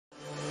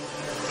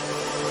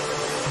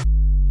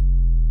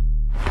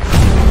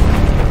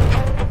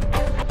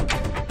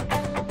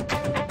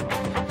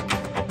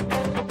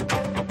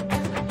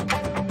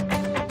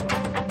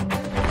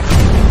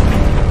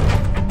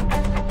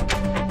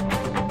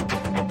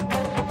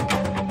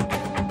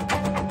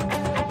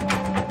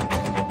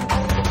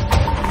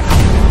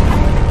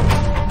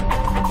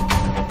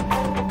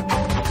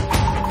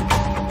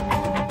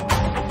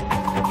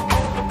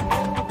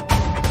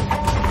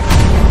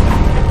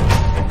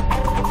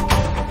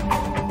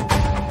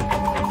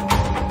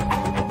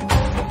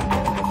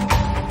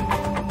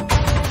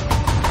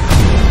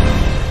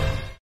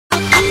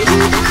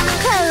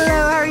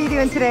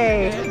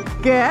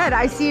Good.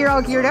 I see you're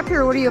all geared up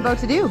here. What are you about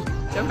to do?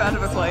 Jump out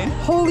of a plane.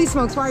 Holy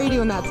smokes, why are you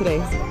doing that today?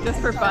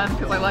 Just for fun,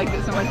 because I liked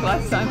it so much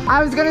last time.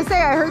 I was gonna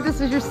say, I heard this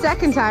was your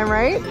second time,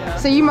 right? Yeah.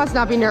 So you must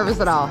not be nervous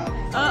at all.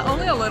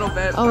 Only a little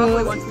bit.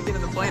 Probably once we get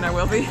in the plane, I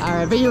will be. All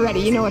right, but you're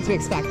ready. You know what to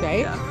expect, right?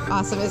 Yeah.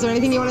 Awesome. Is there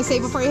anything you want to say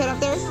before you head up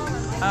there?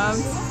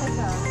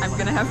 I'm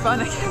gonna have fun,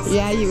 I guess.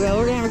 Yeah, you will.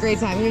 We're gonna have a great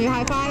time. Give you a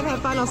high five,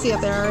 have fun. I'll see you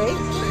up there, all right?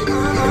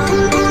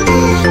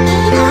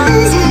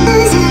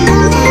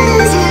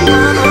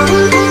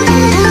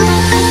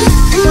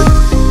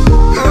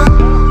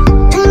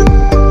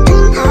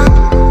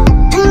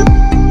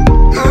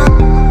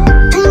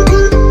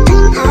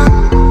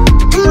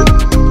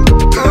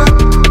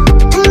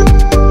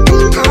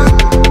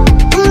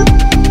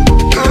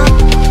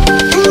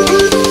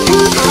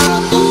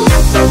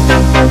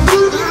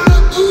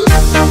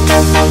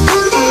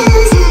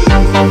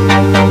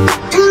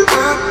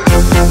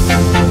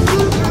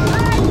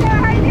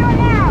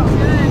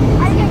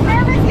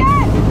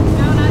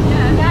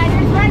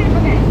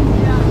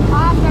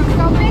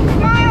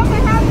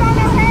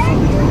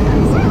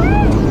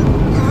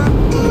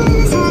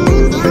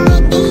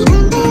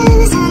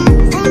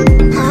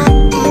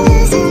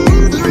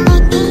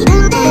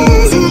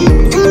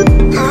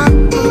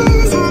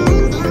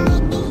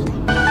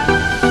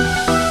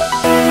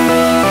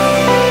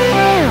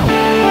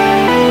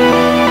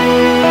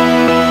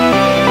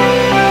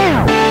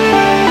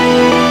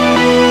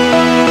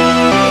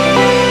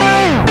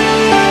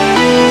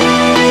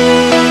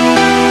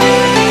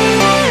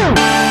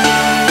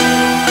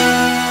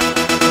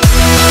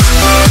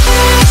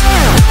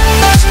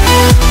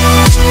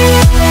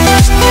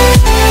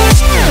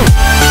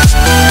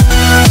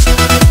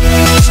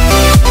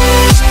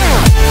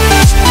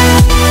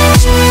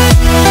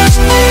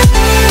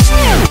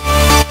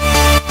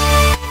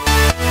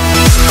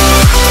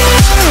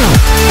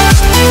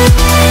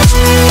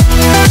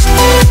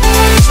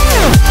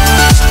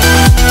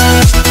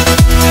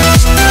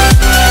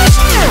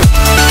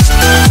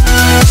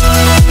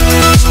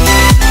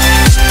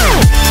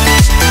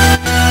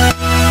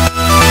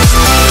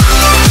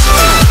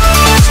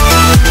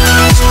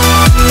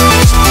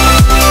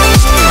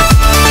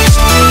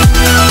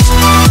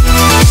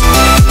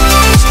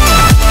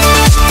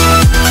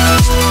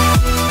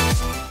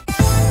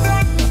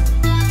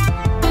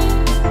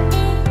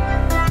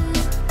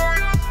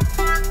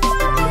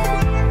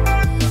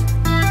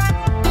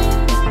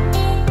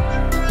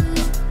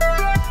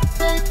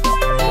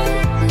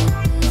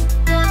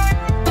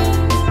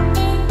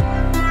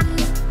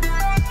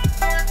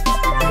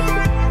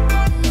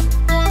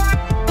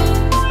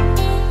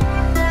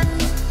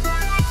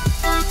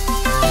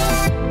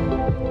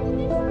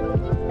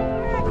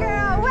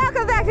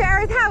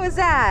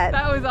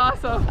 That was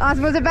awesome.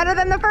 Awesome. Was it better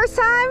than the first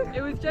time?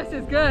 It was just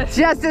as good.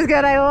 Just as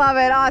good. I love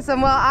it.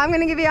 Awesome. Well, I'm going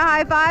to give you a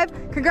high five.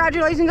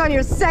 Congratulations on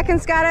your second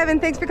skydive,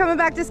 and thanks for coming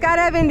back to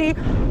Skydive Indy.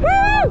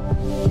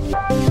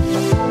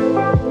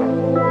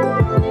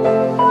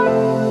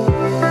 Woo!